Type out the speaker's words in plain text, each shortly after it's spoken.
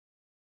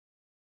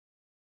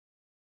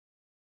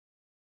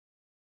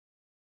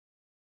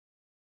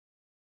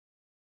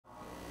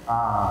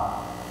Let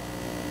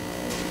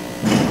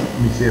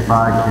me see if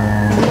I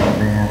can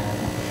advance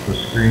the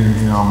screen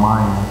here on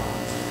my end.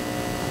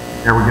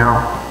 There we go.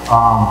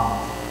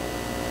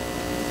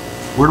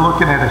 We're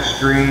looking at a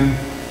screen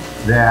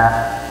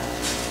that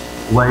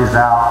lays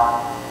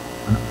out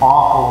an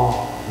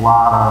awful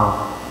lot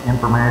of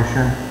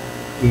information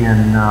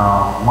in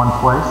one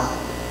place.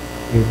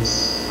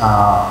 It's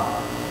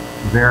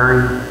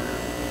very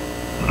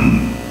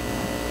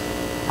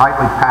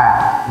tightly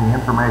packed. The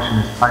information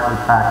is tightly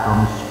packed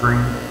on the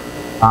screen.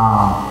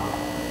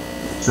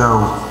 So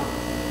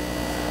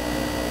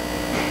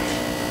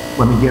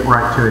let me get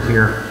right to it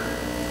here.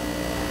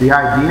 The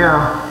idea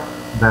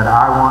that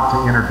I want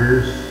to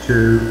introduce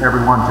to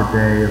everyone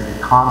today is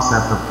the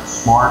concept of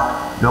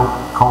smart built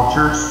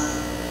cultures.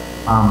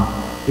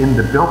 In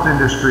the built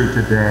industry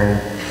today,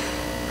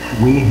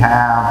 we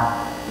have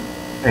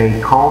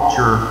a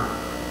culture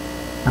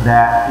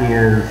that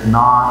is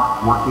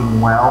not working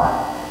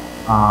well.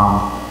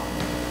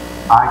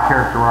 I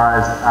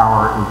characterize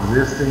our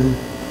existing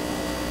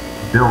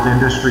built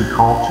industry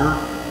culture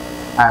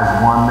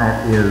as one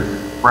that is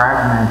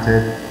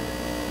fragmented,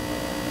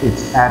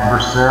 it's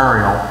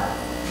adversarial,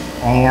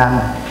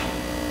 and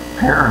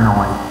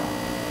paranoid.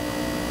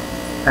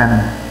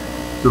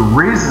 And the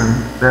reason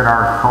that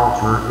our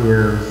culture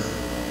is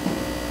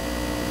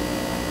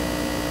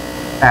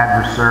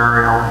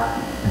adversarial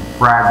and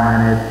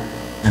fragmented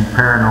and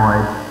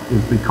paranoid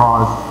is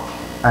because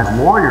as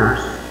lawyers,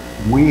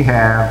 we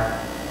have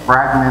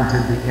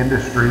fragmented the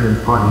industry and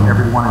put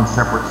everyone in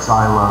separate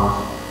silos,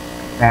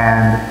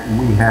 and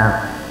we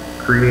have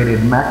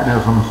created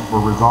mechanisms for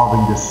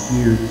resolving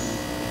disputes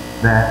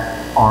that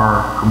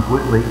are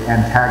completely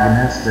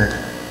antagonistic,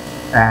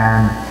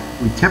 and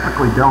we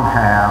typically don't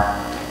have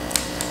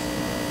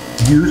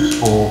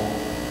useful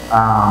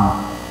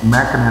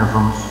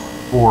mechanisms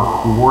for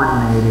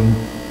coordinating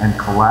and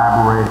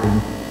collaborating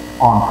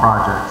on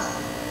projects.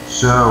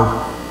 So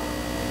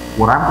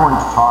what I'm going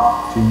to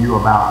talk to you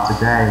about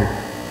today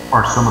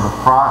are some of the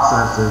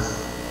processes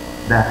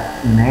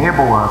that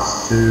enable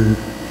us to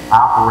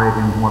operate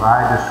in what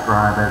I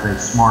describe as a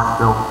smart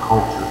built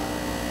culture.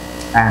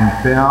 And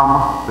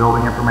BIM,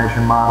 Building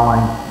Information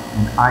Modeling,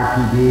 and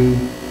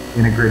IPD,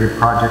 Integrated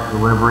Project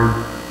Delivery,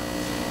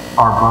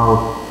 are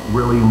both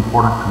really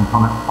important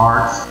component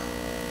parts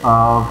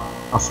of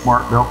a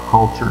smart built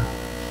culture.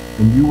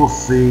 And you will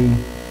see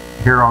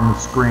here on the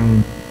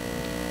screen,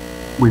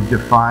 we've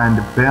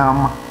defined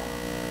BIM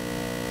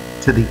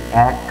to the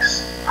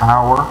X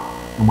power,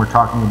 and we're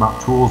talking about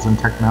tools and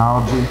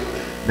technology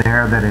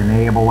there that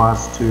enable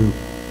us to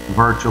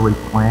virtually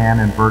plan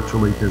and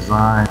virtually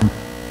design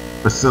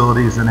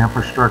facilities and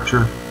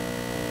infrastructure.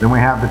 Then we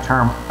have the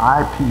term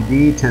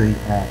IPD to the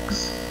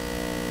X.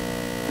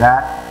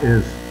 That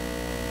is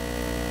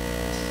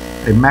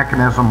a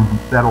mechanism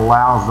that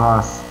allows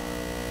us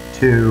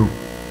to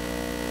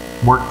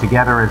work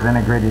together as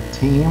integrated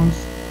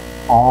teams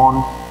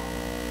on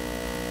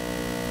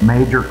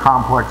major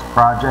complex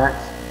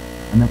projects.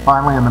 And then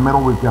finally in the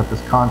middle we've got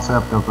this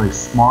concept of a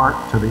smart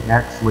to the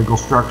X legal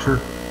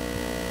structure.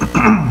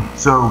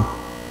 So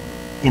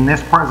in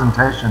this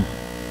presentation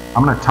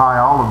I'm going to tie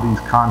all of these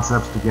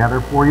concepts together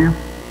for you.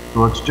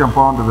 So let's jump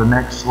on to the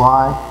next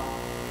slide.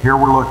 Here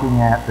we're looking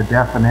at the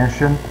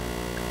definition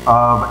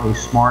of a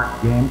smart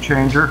game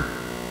changer.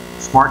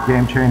 Smart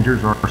game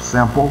changers are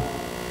simple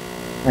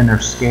and they're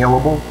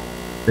scalable.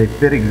 They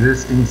fit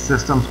existing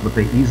systems, but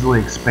they easily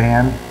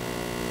expand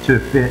to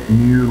fit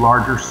new,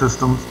 larger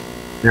systems.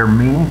 They're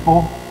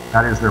meaningful,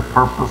 that is, they're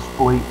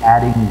purposefully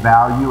adding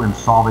value and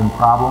solving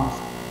problems.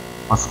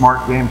 A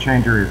smart game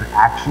changer is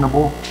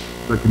actionable,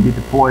 so it can be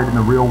deployed in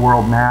the real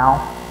world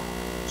now.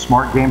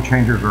 Smart game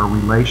changers are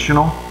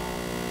relational,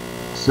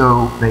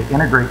 so they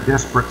integrate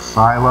disparate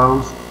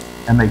silos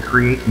and they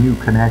create new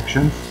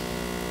connections.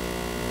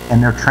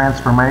 And they're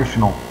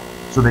transformational,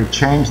 so they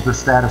change the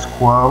status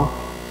quo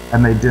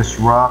and they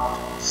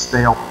disrupt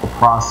stale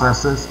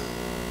processes.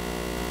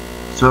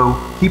 So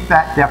keep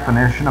that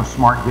definition of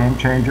smart game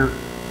changer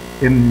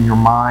in your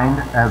mind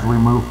as we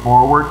move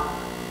forward.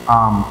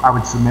 I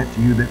would submit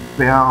to you that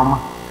BIM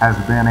has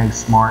been a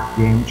smart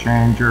game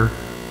changer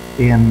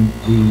in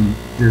the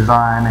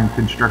design and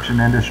construction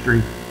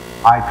industry.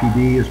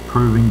 IPD is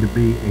proving to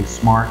be a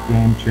smart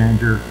game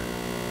changer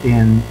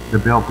in the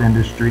built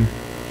industry.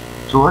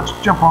 So let's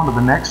jump on to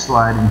the next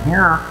slide, and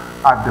here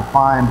I've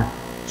defined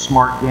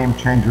smart game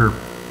changer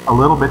a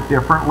little bit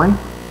differently.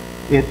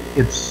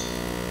 It's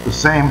the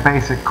same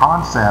basic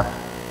concept,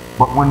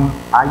 but when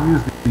I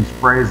use these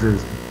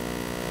phrases,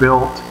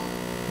 built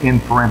in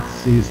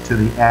parentheses to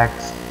the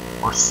X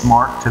or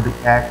smart to the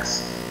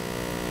X,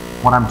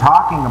 what I'm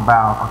talking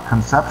about are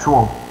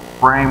conceptual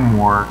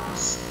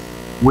frameworks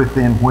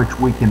within which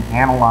we can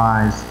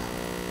analyze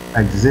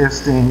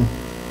existing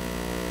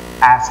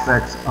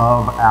aspects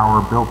of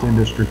our built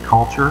industry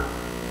culture,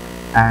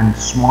 and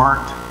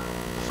smart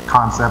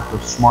concept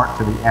of smart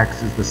to the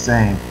X is the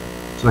same.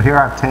 So here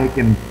I've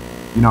taken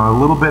a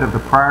little bit of the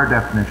prior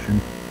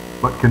definition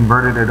but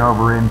converted it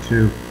over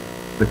into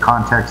the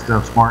context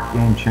of smart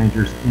game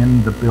changers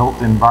in the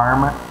built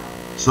environment.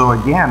 So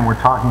again,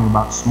 we're talking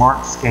about smart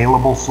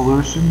scalable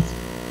solutions.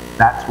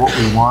 That's what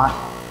we want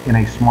in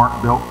a smart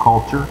built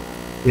culture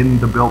in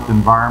the built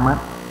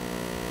environment.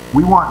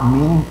 We want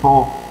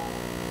meaningful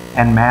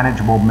and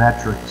manageable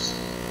metrics.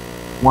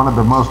 One of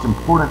the most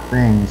important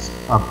things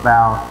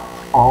about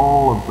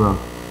all of the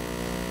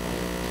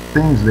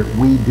things that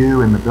we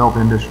do in the built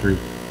industry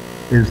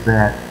is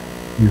that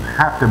you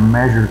have to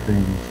measure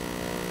things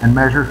and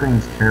measure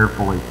things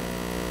carefully.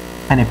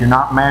 And if you're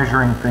not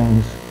measuring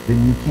things,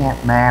 then you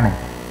can't manage.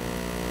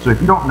 So if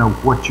you don't know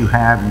what you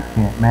have, you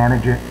can't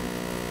manage it.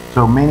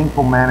 So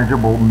meaningful,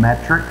 manageable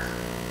metrics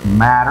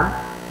matter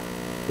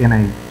in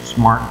a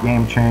smart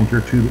game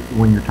changer too,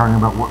 when you're talking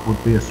about what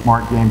would be a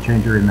smart game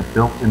changer in the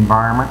built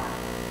environment.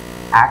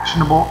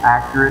 Actionable,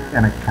 accurate,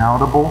 and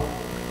accountable.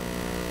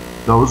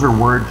 Those are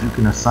words you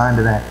can assign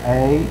to that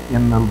A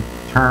in the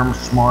term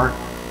smart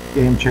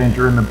game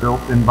changer in the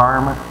built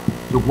environment.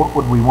 So what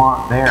would we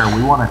want there?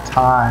 We want to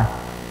tie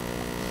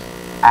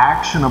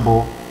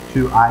actionable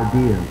to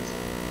ideas.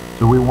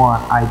 So we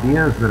want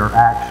ideas that are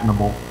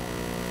actionable.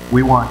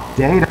 We want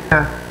data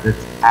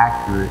that's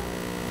accurate.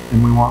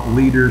 And we want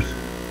leaders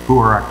who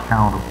are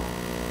accountable.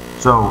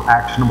 So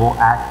actionable,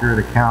 accurate,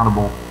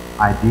 accountable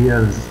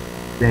ideas,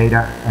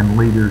 data, and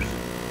leaders.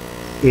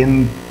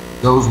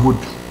 Those would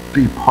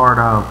be part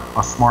of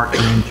a smart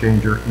game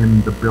changer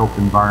in the built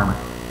environment.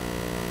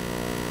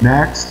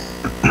 Next,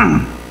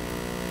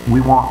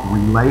 we want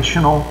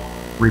relational,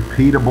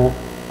 repeatable,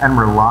 and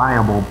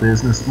reliable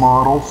business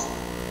models.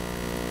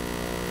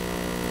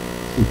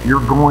 If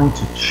you're going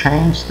to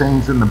change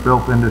things in the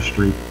built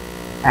industry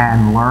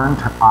and learn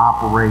to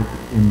operate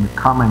in the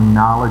coming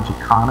knowledge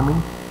economy,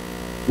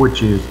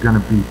 which is going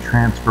to be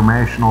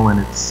transformational in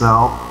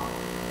itself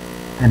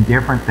and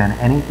different than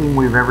anything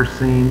we've ever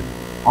seen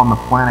on the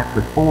planet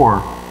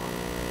before,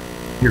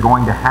 you're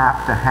going to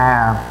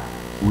have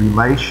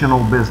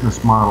relational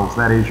business models.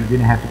 That is, you're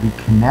going to have to be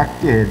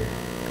connected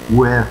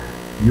with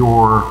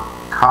your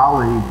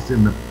colleagues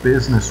in the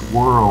business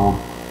world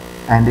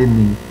and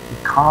in the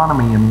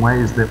economy in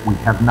ways that we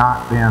have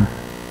not been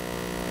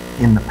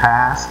in the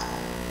past.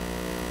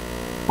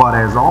 But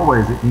as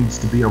always, it needs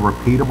to be a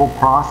repeatable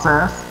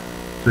process.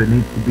 So it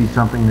needs to be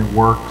something that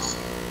works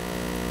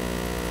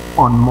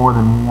on more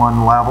than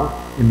one level,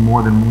 in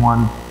more than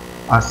one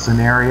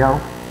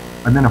scenario.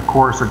 And then of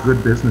course a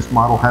good business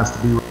model has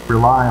to be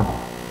reliable.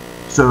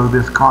 So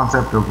this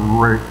concept of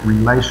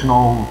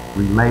relational,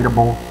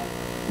 relatable,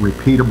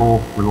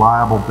 repeatable,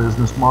 reliable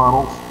business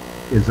models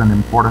is an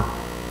important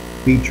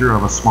feature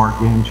of a smart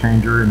game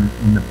changer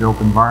in the built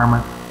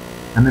environment.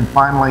 And then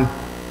finally,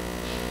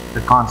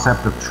 the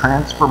concept of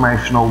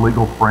transformational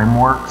legal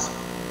frameworks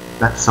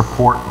that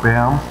support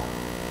BIM.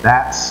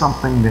 That's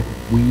something that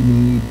we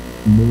need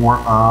more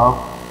of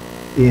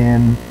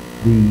in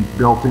the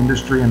built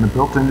industry. In the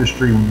built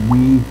industry,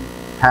 we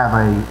have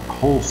a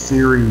whole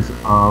series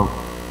of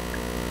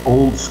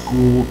old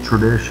school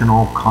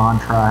traditional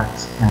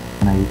contracts and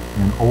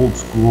an old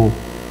school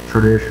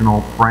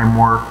traditional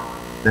framework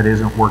that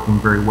isn't working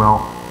very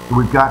well. So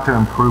we've got to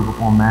improve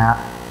upon that.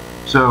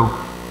 So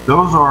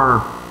those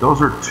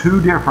are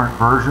two different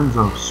versions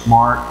of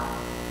smart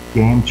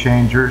game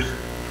changers.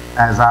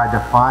 As I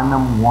define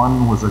them,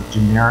 one was a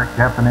generic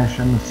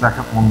definition, the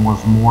second one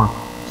was more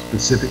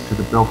specific to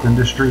the built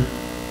industry.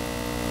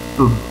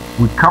 So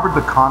we've covered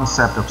the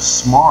concept of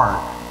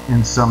smart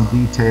in some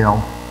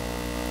detail.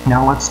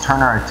 Now let's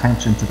turn our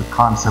attention to the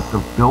concept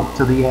of built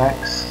to the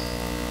X.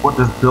 What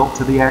does built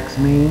to the X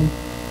mean?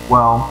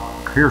 Well,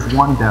 here's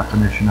one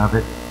definition of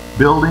it.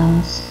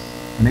 Buildings,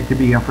 and it could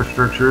be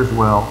infrastructure as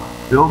well,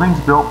 buildings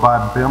built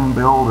by BIM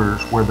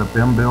builders, where the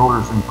BIM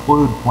builders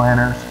include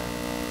planners,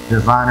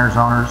 designers,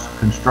 owners,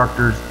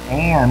 constructors,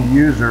 and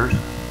users,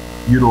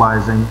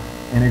 utilizing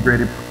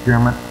integrated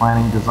procurement,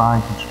 planning,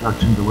 design,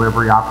 construction,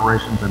 delivery,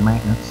 operations, and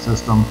maintenance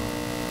systems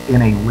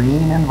in a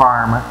lean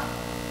environment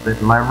that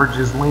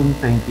leverages lean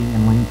thinking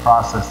and lean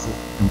process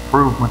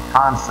improvement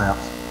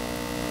concepts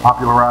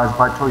popularized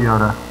by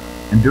Toyota,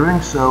 and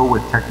doing so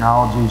with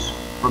technologies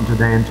from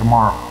today and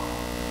tomorrow.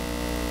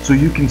 So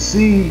you can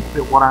see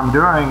that what I'm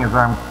doing is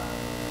I'm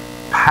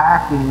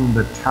packing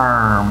the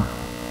term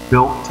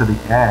built to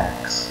the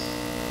X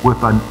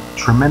with a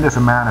tremendous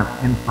amount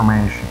of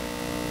information.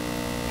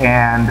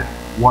 And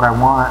what I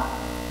want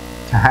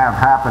to have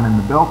happen in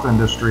the built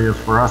industry is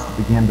for us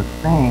to begin to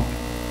think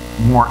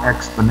more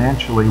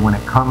exponentially when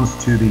it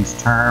comes to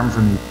these terms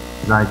and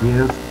these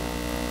ideas.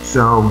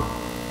 So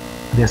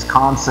this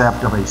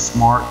concept of a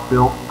smart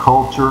built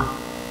culture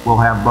will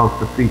have both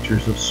the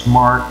features of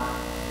smart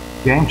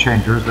game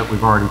changers that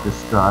we've already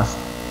discussed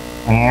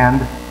and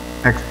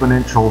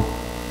exponential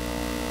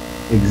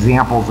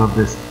examples of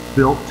this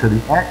built to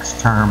the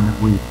X term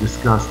that we've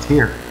discussed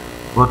here.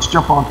 Let's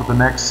jump on to the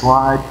next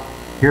slide.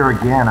 Here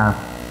again, I've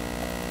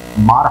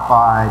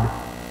modified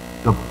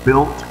the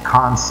built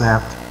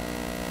concept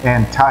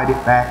and tied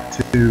it back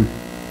to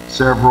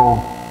several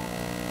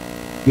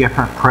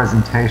different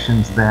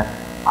presentations that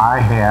I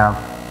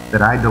have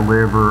that I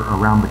deliver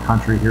around the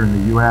country here in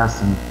the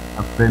US, and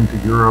I've been to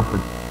Europe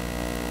and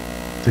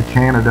to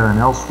Canada and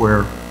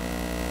elsewhere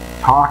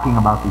talking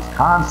about these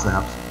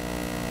concepts.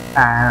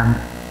 And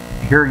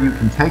here you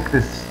can take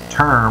this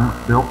term,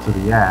 built to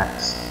the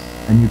X,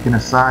 and you can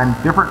assign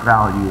different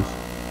values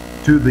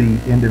to the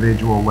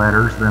individual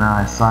letters than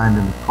I assigned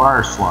in the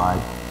prior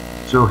slide.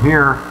 So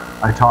here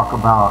I talk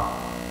about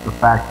the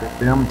fact that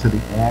BIM to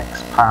the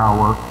X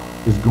power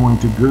is going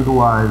to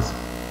Googleize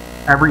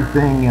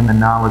everything in the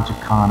knowledge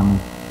economy.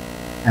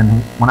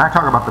 And when I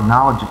talk about the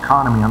knowledge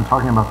economy, I'm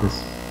talking about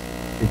this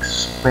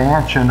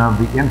expansion of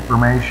the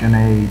information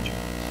age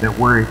that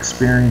we're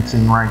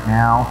experiencing right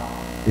now.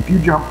 If you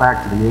jump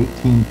back to the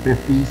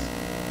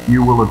 1850s,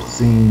 you will have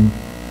seen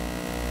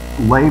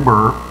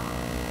labor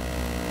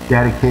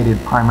dedicated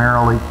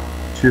primarily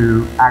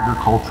to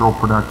agricultural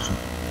production.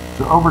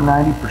 So over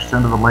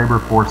 90% of the labor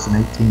force in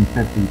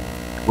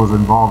 1850 was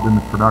involved in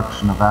the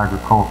production of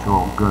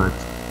agricultural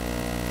goods.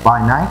 By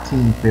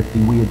 1950,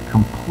 we had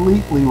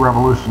completely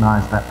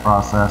revolutionized that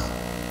process,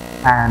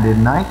 and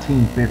in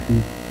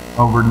 1950,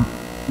 over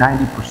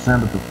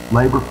 90% of the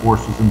labor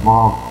force was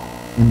involved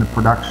in the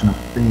production of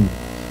things.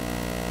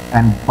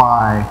 And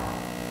by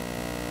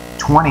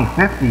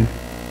 2050,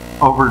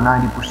 over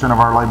 90% of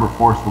our labor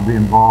force will be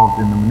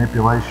involved in the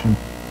manipulation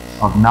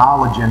of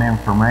knowledge and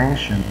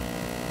information,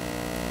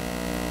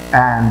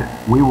 and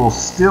we will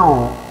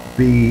still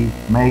be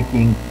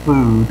making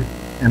food,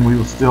 and we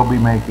will still be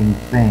making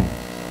things.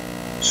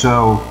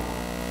 So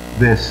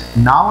this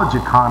knowledge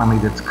economy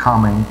that's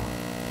coming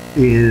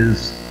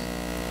is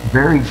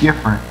very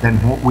different than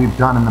what we've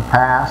done in the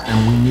past,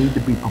 and we need to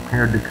be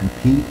prepared to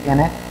compete in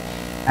it.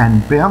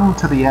 And BIM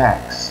to the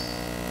X,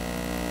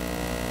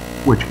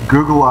 which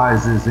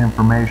Googleizes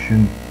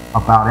information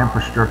about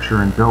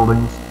infrastructure and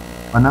buildings.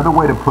 Another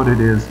way to put it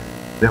is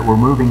that we're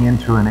moving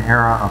into an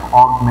era of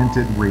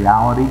augmented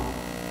reality,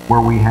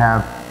 where we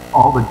have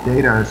all the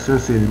data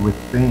associated with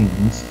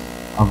things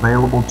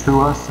available to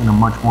us in a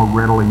much more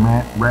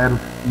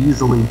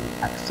easily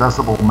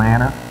accessible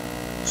manner.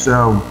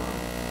 So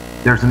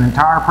there's an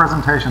entire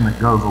presentation that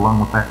goes along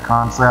with that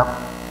concept.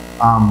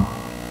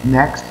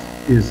 Next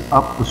is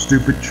Up the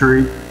Stupid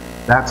Tree.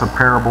 That's a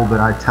parable that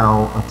I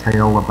tell, a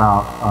tale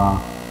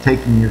about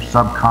taking your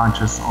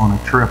subconscious on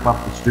a trip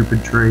up the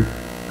stupid tree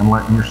and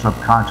letting your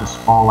subconscious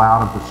fall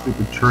out of the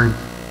stupid tree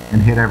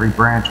and hit every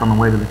branch on the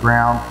way to the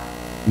ground.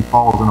 He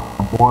falls in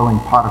a boiling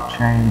pot of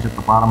change at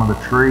the bottom of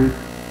the tree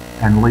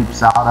and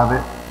leaps out of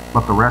it,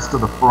 but the rest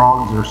of the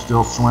frogs are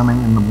still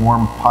swimming in the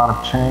warm pot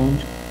of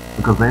change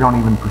because they don't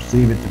even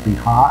perceive it to be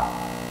hot.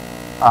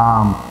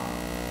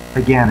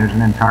 Again, there's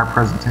an entire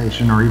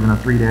presentation or even a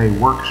 3-day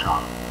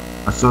workshop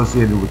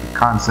associated with the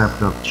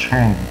concept of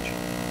change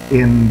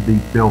in the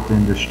built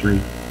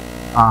industry.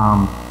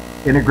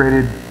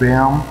 Integrated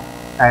BIM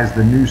as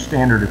the new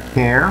standard of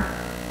care.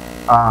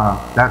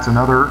 That's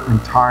another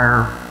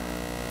entire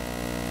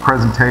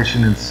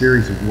presentation and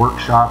series of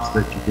workshops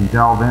that you can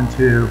delve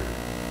into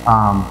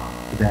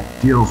that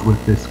deals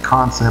with this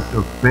concept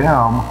of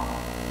BIM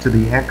to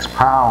the X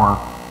power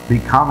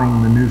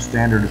becoming the new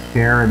standard of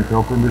care in the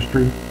built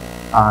industry.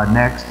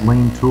 Next,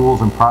 lean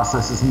tools and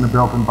processes in the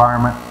built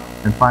environment.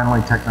 And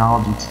finally,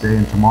 technology today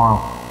and tomorrow.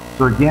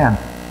 So again,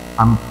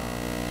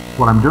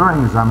 what I'm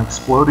doing is I'm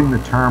exploding the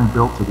term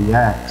built to the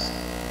X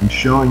and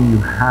showing you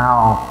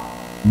how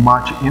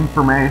much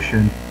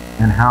information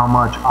and how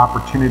much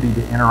opportunity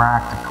to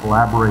interact and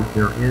collaborate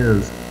there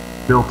is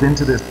built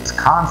into this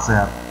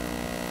concept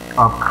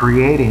of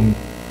creating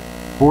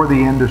for the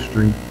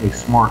industry a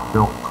smart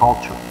built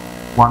culture.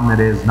 One that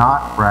is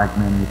not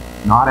fragmented,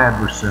 not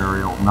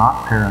adversarial,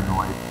 not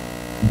paranoid,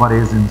 but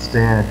is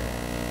instead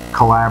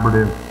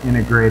collaborative,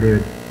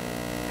 integrated,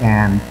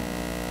 and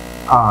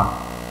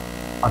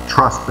a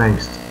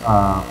trust-based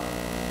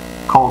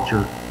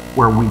culture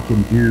where we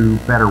can do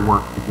better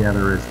work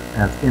together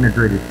as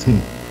integrated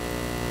teams.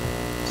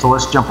 So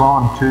let's jump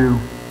on to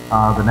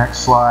the next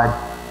slide.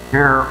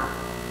 Here,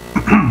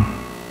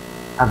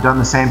 I've done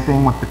the same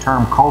thing with the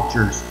term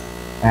cultures,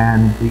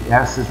 and the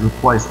S is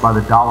replaced by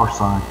the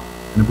 $sign.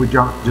 And if we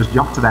just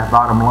jump to that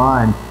bottom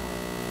line,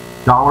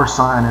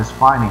 $sign is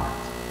finance.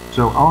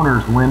 So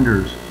owners,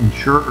 lenders,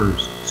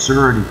 insurers,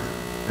 sureties,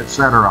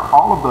 etc.,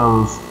 all of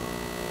those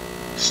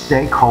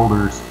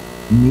stakeholders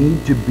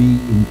need to be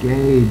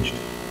engaged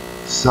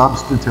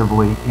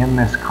substantively in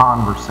this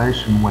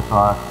conversation with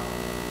us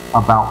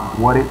about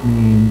what it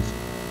means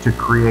to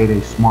create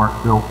a smart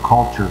built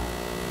culture.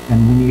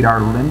 And we need our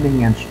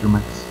lending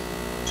instruments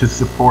to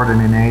support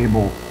and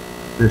enable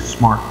this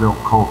smart built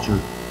culture.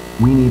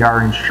 We need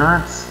our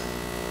insurance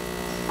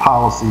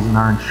policies and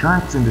our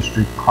insurance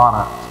industry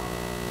products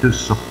to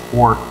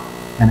support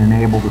and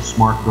enable the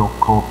smart built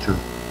culture.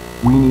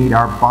 We need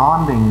our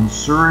bonding and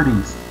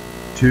sureties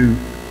to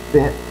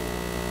fit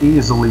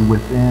easily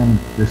within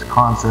this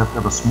concept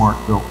of a smart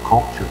built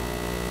culture.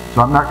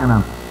 So I'm not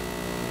going to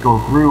go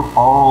through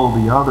all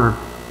the other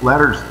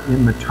letters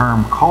in the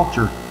term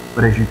culture,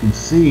 but as you can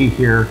see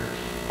here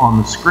on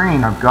the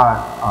screen, I've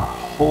got a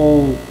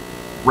whole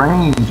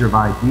range of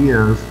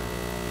ideas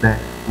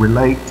that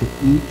relate to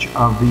each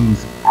of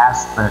these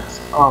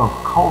aspects of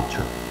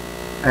culture.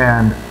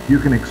 And you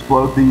can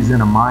explode these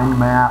in a mind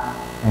map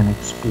and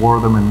explore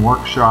them in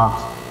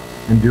workshops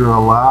and do a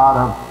lot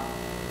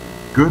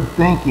of good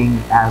thinking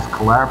as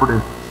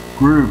collaborative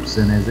groups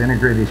and as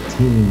integrated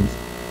teams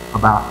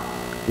about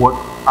what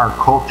our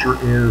culture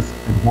is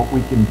and what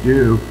we can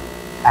do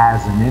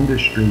as an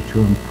industry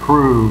to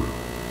improve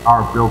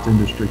our built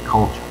industry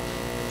culture.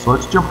 So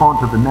let's jump on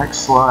to the next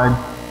slide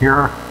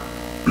here.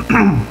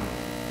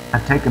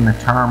 I've taken the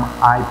term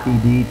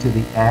IPD to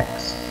the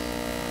X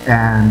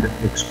and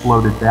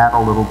exploded that a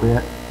little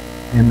bit.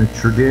 In the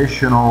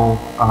traditional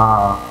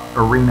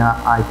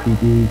arena,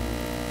 IPD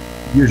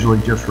usually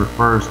just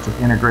refers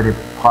to integrated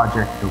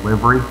project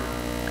delivery.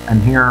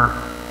 And here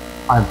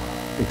I've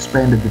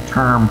expanded the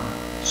term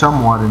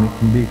somewhat, and it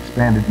can be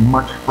expanded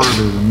much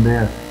further than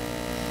this.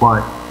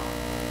 But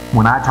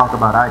when I talk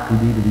about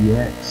IPD to the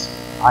X,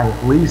 I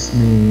at least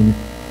mean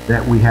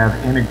that we have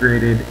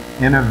integrated,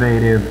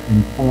 innovative,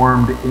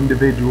 informed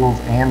individuals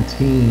and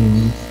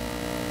teams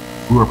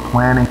who are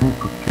planning,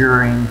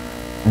 procuring,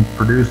 and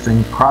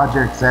producing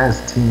projects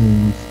as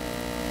teams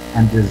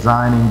and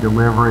designing,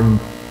 delivering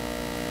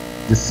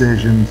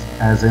decisions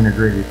as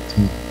integrated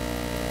teams.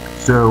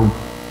 So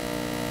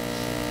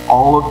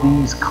all of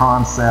these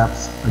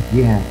concepts,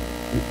 again,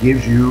 it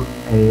gives you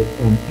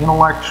an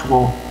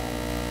intellectual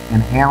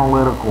and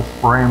analytical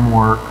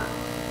framework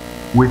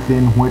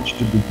within which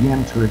to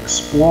begin to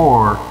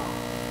explore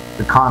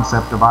the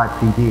concept of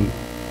IPD.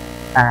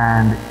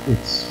 And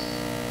it's,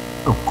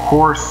 of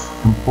course,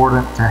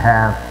 important to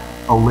have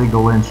a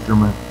legal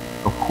instrument.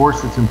 Of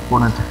course, it's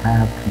important to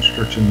have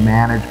construction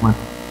management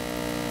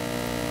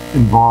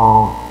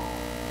involved.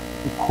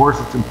 Of course,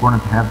 it's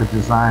important to have the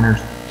designers.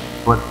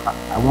 But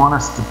I want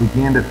us to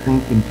begin to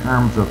think in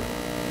terms of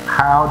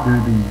how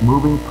do these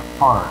moving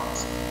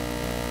parts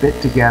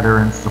fit together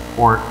and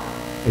support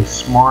a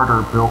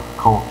smarter built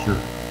culture,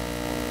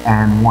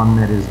 and one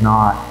that is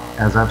not,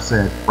 as I've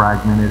said,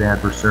 fragmented,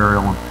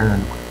 adversarial, and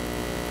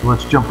paranoid. So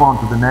let's jump on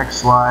to the next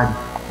slide.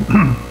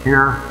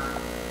 Here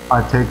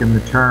I've taken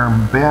the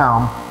term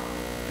BIM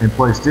and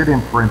placed it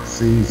in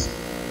parentheses,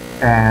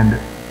 and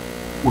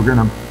we're going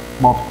to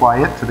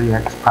multiply it to the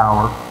X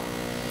power,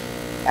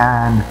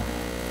 and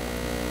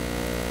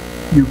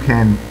you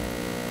can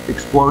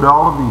explode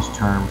all of these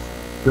terms: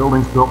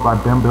 buildings built by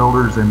BIM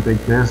builders and big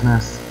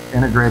business,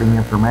 integrating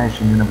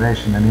information,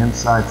 innovation, and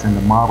insights into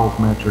models,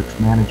 metrics,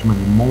 management,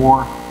 and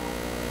more.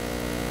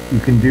 You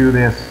can do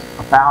this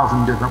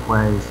 1,000 different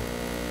ways.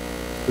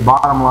 The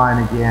bottom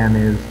line, again,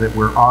 is that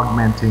we're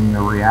augmenting the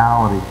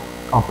reality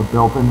of the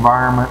built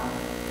environment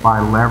by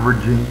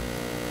leveraging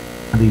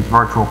these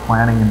virtual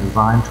planning and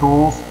design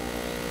tools.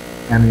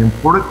 And the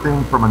important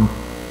thing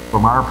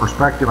from our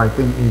perspective, I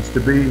think, needs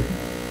to be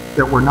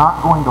that we're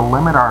not going to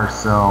limit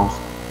ourselves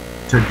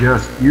to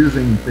just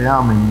using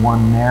BIM in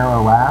one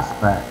narrow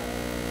aspect,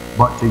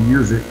 but to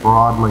use it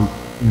broadly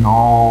in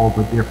all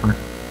the different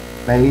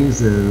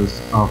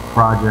phases of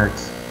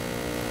projects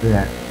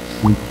that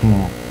we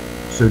can.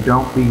 So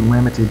don't be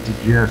limited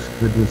to just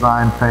the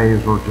design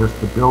phase or just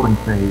the building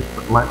phase,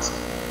 but let's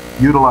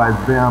utilize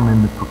BIM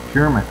in the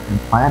procurement and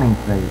planning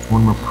phase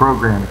when we're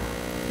programming.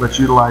 Let's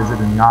utilize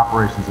it in the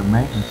operations and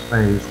maintenance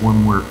phase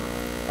when we're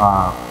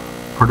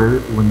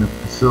when the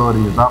facility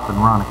is up and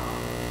running.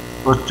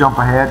 Let's jump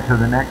ahead to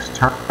the next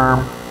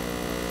term.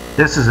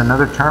 This is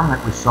another term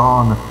that we saw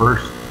on the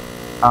first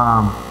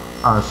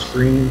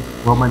screen.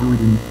 Well, maybe we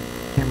didn't,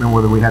 can't remember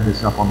whether we had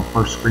this up on the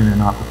first screen or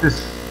not, but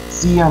this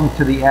CM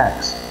to the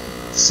X.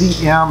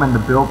 CM in the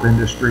built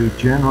industry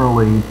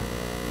generally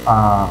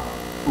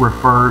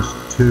refers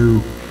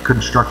to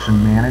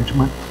construction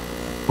management,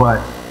 but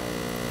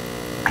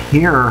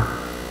here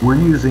we're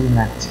using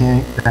that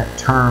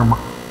term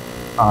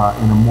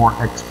in a more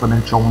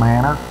exponential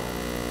manner.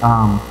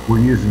 We're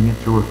using it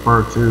to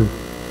refer to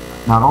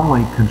not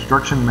only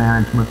construction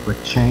management,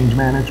 but change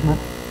management.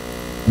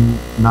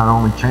 Not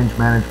only change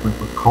management,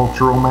 but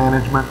cultural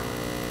management,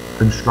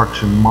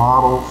 construction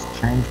models,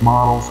 change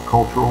models,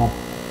 cultural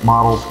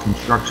models,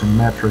 construction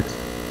metrics.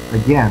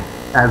 Again,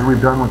 as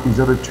we've done with these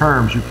other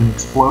terms, you can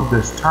explode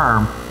this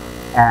term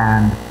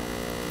and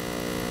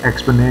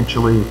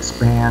exponentially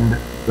expand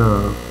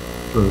the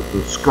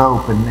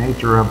scope and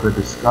nature of the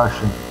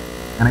discussion.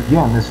 And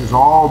again, this is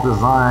all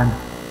designed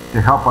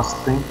to help us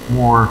think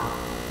more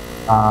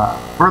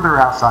further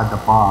outside the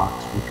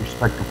box with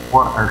respect to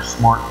what our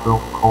smart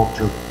built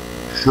culture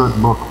should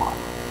look like.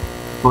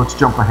 So let's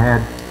jump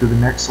ahead to the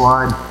next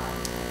slide.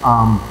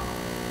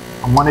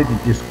 I wanted to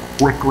just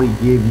quickly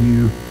give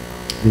you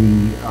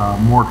the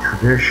more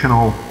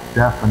traditional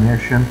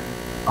definition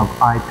of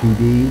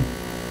IPD.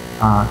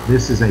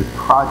 This is a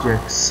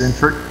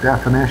project-centric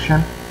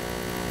definition,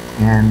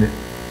 and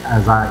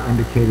as I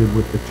indicated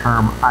with the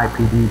term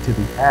IPD to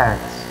the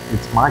X,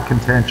 it's my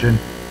contention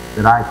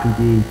that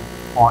IPD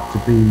ought to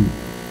be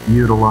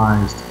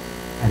utilized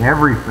at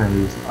every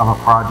phase of a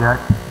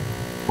project,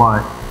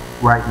 but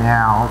right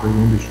now the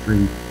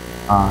industry,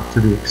 to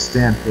the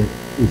extent it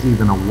is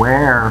even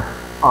aware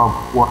of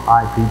what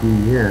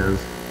IPD is,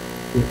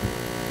 it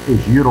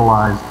is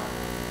utilized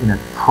in a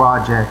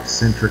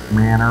project-centric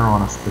manner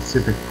on a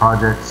specific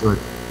project. So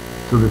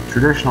the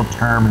traditional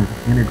term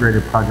is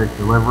integrated project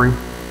delivery.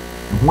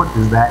 And what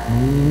does that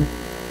mean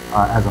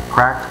as a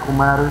practical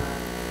matter?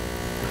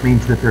 It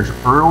means that there's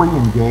early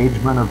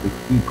engagement of the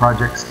key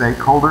project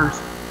stakeholders.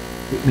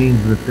 It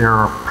means that there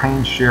are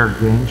pain share,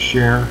 gain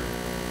share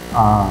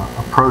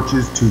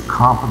approaches to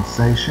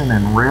compensation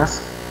and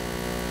risk.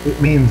 It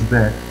means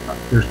that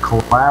there's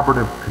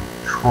collaborative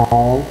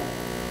control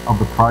of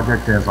the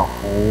project as a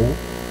whole.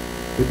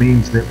 It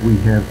means that we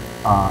have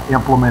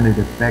implemented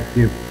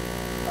effective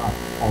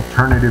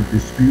alternative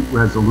dispute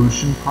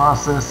resolution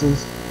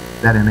processes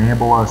that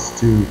enable us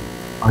to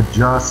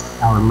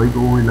adjust our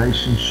legal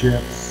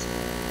relationships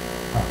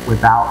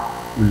without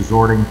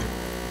resorting to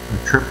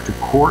a trip to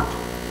court.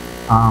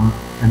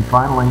 And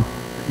finally,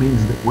 it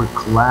means that we're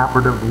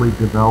collaboratively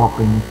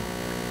developing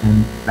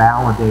and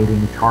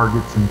validating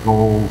targets and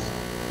goals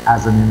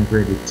as an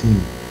integrated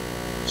team.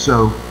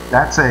 So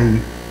that's a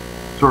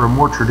sort of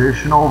more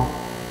traditional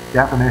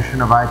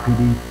definition of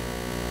IPD,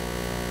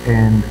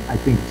 and I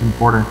think it's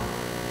important,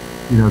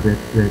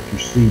 that you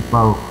see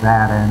both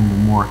that and the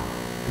more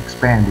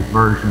expanded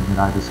version that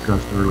I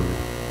discussed earlier.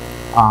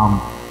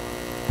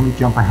 Let me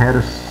jump ahead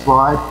a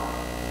slide.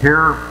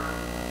 Here,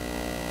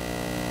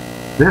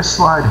 this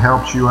slide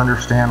helps you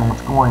understand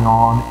what's going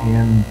on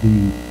in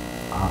the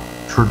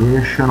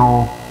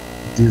traditional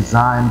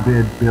design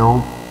bid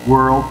build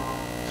world.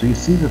 So you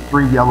see the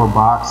 3 yellow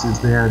boxes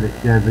there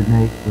that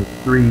designate the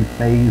 3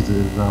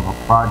 phases of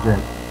a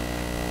project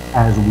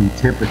as we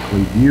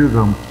typically view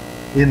them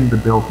in the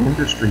built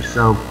industry.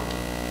 So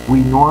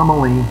we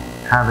normally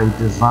have a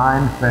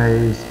design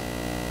phase,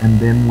 and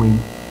then we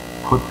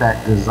put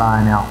that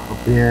design out for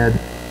bid,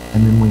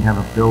 and then we have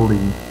a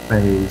building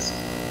phase.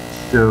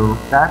 So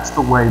that's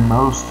the way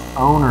most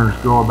owners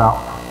go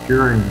about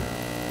procuring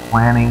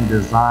planning,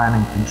 design,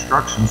 and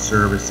construction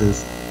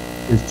services,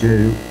 is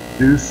to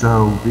do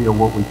so via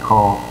what we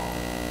call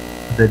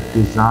the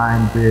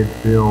design bid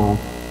build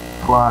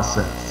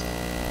process.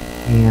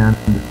 And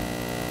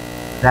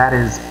that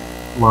is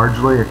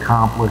largely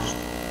accomplished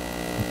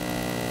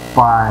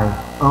by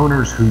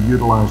owners who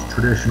utilize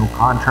traditional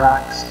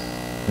contracts.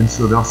 And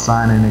so they'll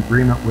sign an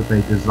agreement with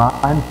a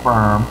design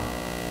firm,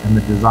 and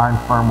the design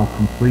firm will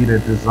complete a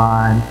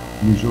design,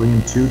 usually in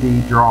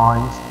 2D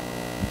drawings,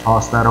 and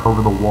toss that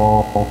over the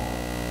wall.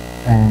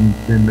 And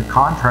then the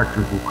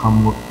contractors will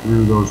come look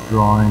through those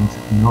drawings,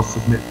 and they'll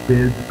submit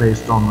bids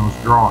based on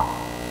those drawings.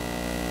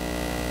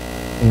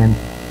 And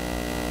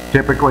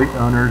typically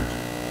owners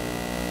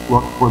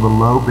look for the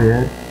low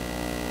bid,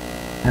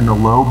 and the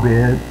low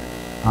bid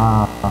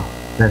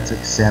that's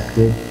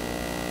accepted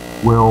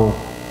will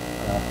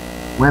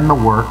win the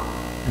work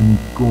and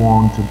go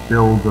on to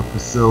build the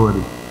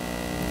facility.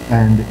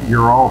 And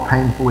you're all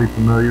painfully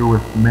familiar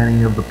with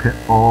many of the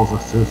pitfalls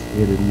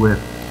associated with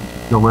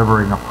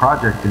delivering a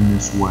project in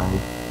this way.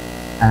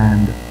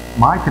 And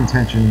my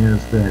contention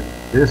is that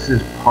this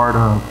is part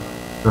of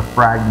the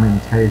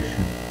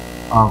fragmentation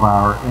of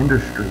our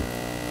industry.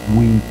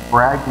 We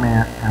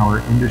fragment our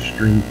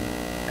industry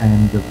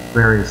and the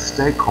various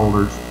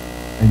stakeholders,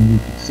 and you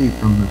can see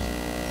from the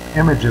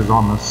images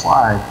on the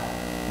slide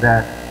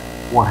that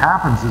what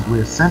happens is we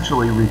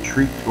essentially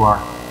retreat to our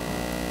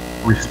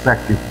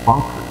respective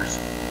bunkers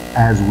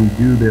as we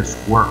do this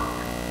work,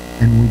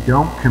 and we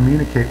don't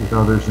communicate with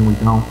others, and we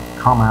don't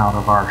come out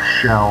of our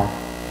shell,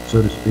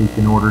 so to speak,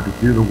 in order to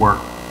do the work.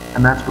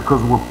 And that's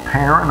because we're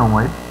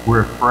paranoid,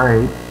 we're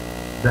afraid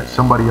that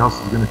somebody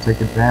else is going to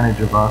take advantage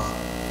of us,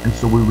 and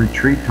so we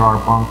retreat to our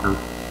bunker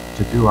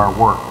to do our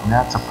work. And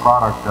that's a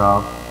product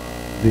of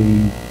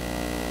the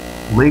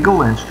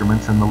legal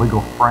instruments and the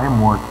legal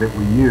framework that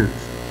we use.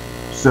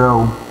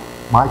 So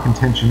my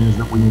contention is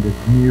that we need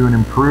a new and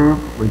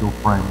improved legal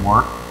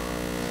framework,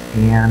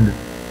 and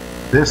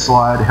this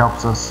slide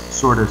helps us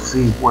sort of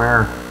see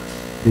where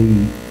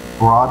the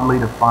broadly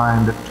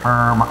defined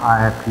term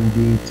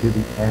IPD to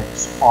the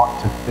X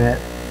ought to fit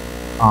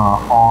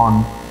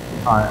on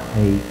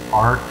a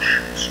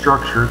arch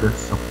structure that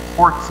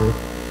supports it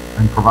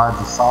and provides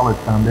a solid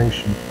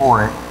foundation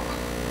for it.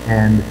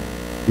 And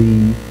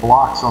the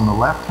blocks on the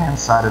left-hand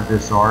side of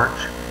this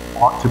arch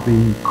ought to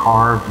be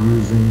carved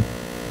using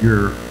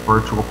your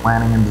virtual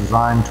planning and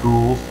design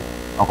tools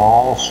of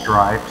all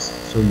stripes,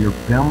 so your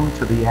BIM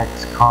to the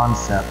X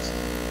concepts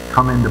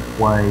come into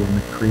play in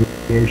the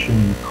creation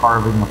and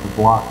carving of the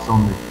blocks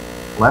on the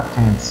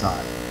left-hand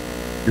side.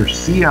 Your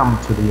CM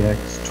to the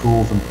X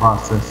tools and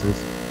processes,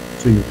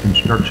 so your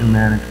construction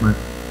management,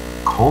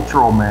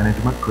 cultural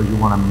management, because you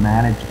want to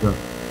manage the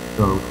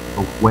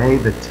way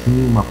the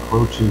team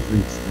approaches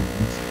these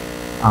things.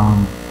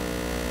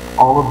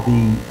 All of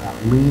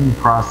the lean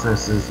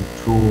processes and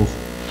tools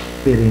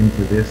fit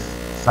into this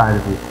side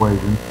of the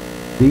equation.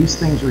 These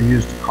things are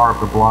used to carve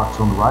the blocks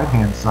on the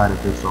right-hand side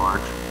of this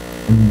arch.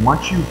 And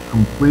once you've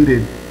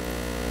completed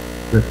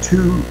the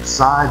 2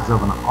 sides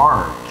of an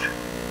arch,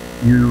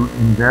 you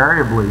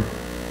invariably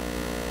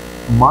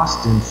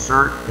must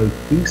insert a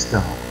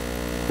keystone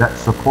that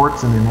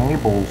supports and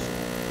enables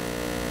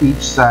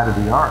each side of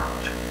the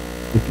arch.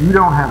 If you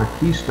don't have a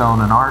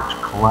keystone, an arch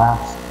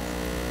collapses.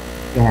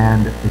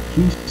 And the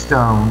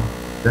keystone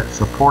that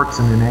supports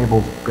and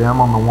enables BIM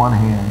on the one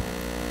hand,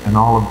 and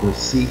all of the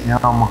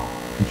CM,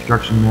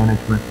 construction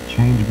management,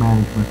 change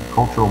management,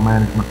 cultural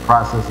management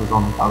processes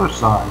on the other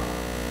side,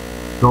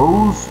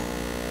 those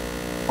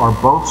are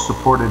both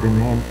supported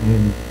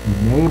and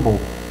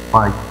enabled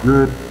by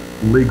good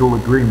legal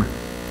agreement.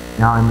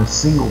 Now in the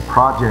single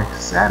project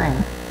setting,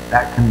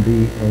 that can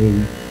be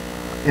a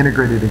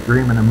integrated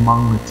agreement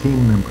among the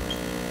team members.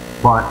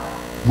 But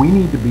we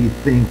need to be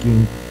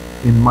thinking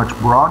in much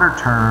broader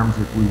terms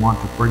if we want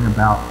to bring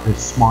about this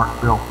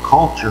smart built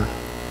culture.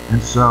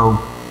 And so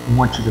I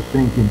want you to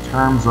think in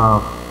terms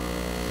of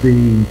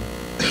the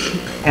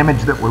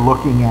image that we're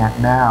looking at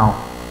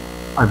now.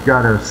 I've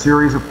got a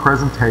series of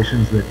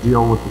presentations that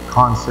deal with the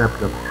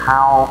concept of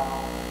how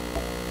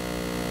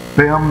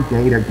BIM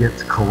data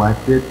gets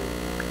collected.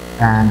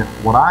 And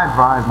what I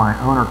advise my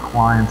owner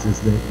clients is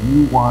that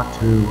you want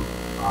to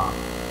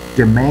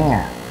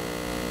demand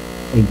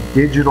a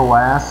digital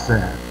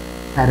asset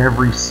at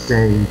every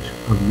stage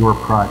of your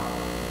project.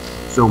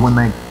 So when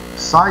the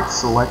site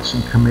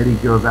selection committee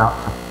goes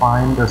out to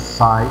find a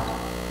site,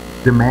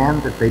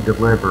 demand that they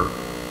deliver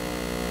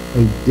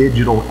a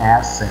digital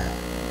asset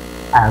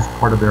as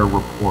part of their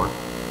report.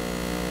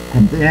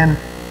 And then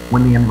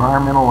when the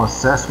environmental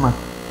assessment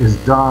is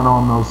done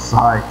on those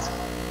sites,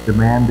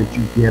 demand that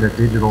you get a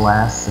digital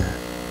asset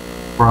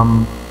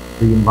from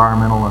the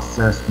environmental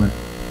assessment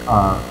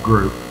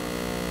group.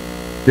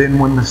 Then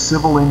when the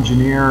civil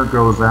engineer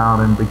goes out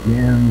and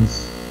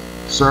begins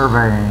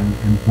surveying,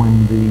 and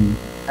when the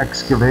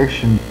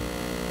excavation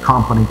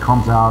company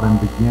comes out and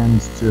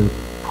begins to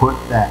put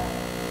that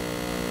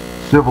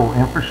civil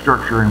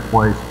infrastructure in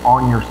place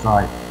on your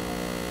site,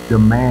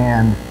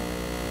 demand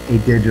a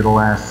digital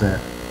asset.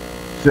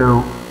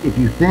 So if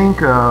you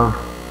think of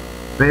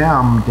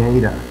BIM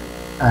data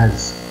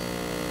as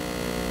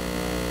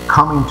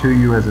coming to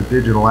you as a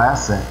digital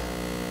asset,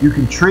 you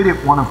can treat it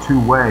one of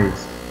two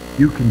ways.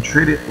 You can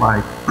treat it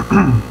like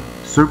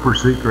super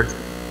secret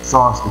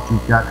sauce that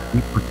you've got to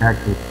keep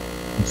protected.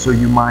 And so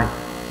you might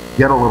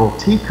get a little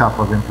teacup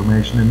of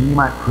information, and you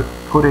might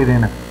put it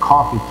in a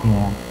coffee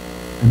can,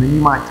 and then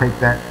you might take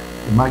that,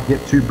 it might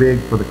get too big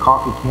for the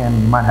coffee can,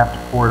 and you might have to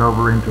pour it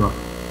over into a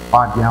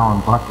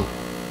 5-gallon bucket.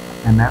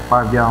 And that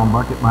 5-gallon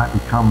bucket might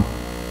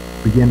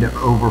begin to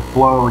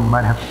overflow, and you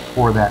might have to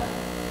pour that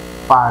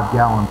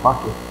 5-gallon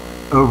bucket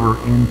over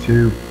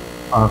into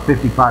a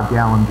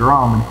 55-gallon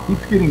drum, and it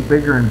keeps getting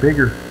bigger and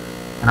bigger.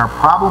 And our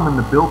problem in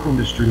the built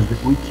industry is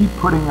that we keep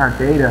putting our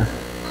data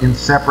in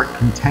separate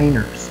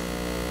containers.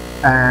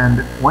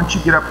 And once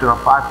you get up to a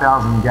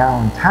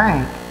 5,000-gallon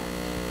tank,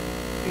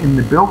 in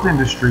the built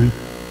industry,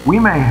 we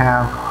may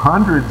have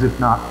hundreds, if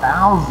not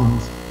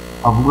thousands,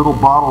 of little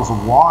bottles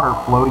of water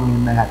floating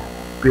in that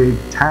big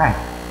tank.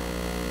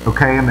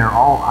 Okay, and they're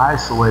all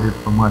isolated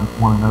from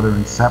one another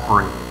and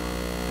separated.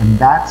 And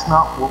that's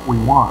not what we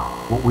want.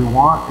 What we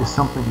want is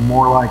something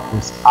more like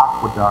this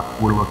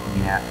aqueduct we're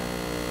looking at.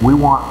 We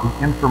want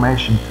the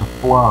information to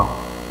flow,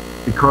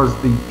 because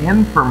the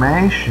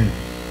information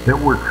that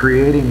we're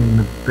creating in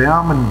the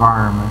BIM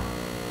environment,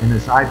 in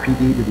this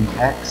IPD to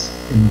the X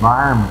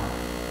environment,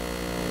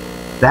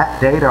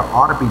 that data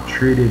ought to be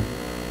treated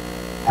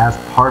as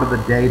part of the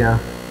data,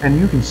 and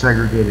you can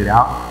segregate it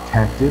out,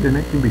 protect it, and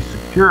it can be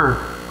secure,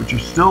 but you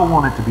still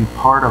want it to be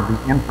part of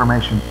the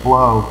information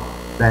flow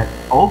that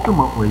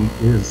ultimately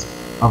is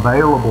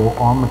available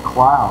on the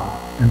cloud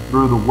and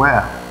through the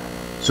web.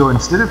 So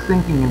instead of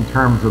thinking in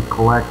terms of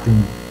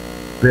collecting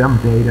BIM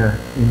data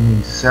in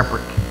these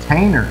separate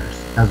containers,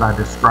 as I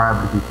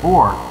described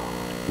before,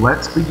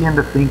 let's begin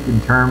to think in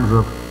terms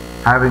of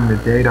having the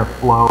data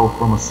flow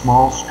from a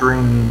small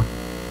stream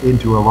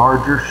into a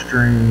larger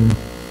stream,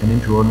 and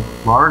into a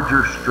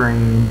larger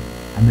stream,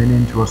 and then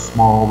into a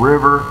small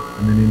river,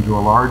 and then into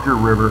a larger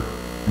river,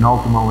 and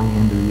ultimately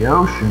into the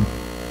ocean.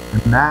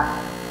 And that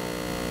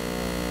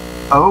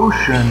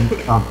ocean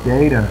of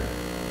data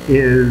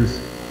is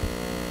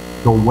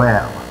the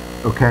web.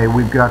 Okay,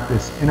 we've got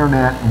this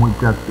internet, and we've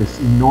got this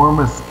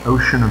enormous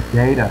ocean of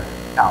data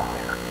out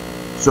there.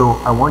 So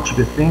I want you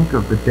to think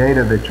of the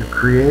data that you're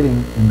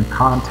creating in the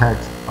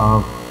context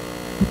of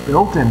the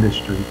built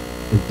industry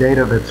as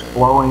data that's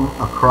flowing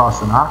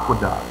across an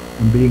aqueduct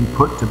and being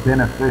put to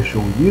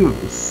beneficial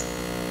use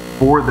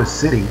for the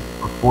city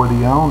or for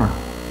the owner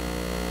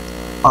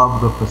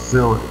of the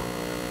facility.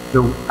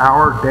 So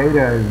our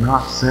data is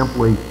not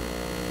simply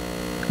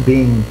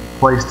being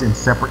placed in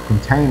separate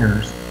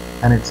containers,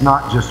 and it's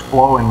not just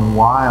flowing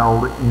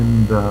wild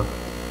in the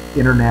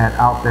internet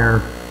out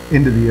there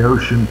into the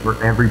ocean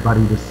for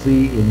everybody to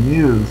see and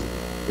use.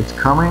 It's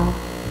coming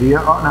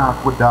via an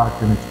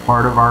aqueduct, and it's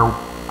part of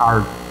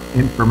our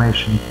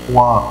information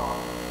flow,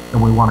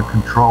 and we want to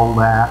control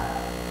that,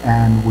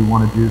 and we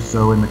want to do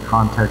so in the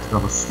context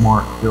of a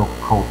smart built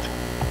culture.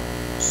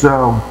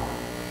 So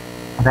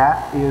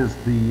that is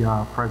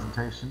the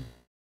presentation.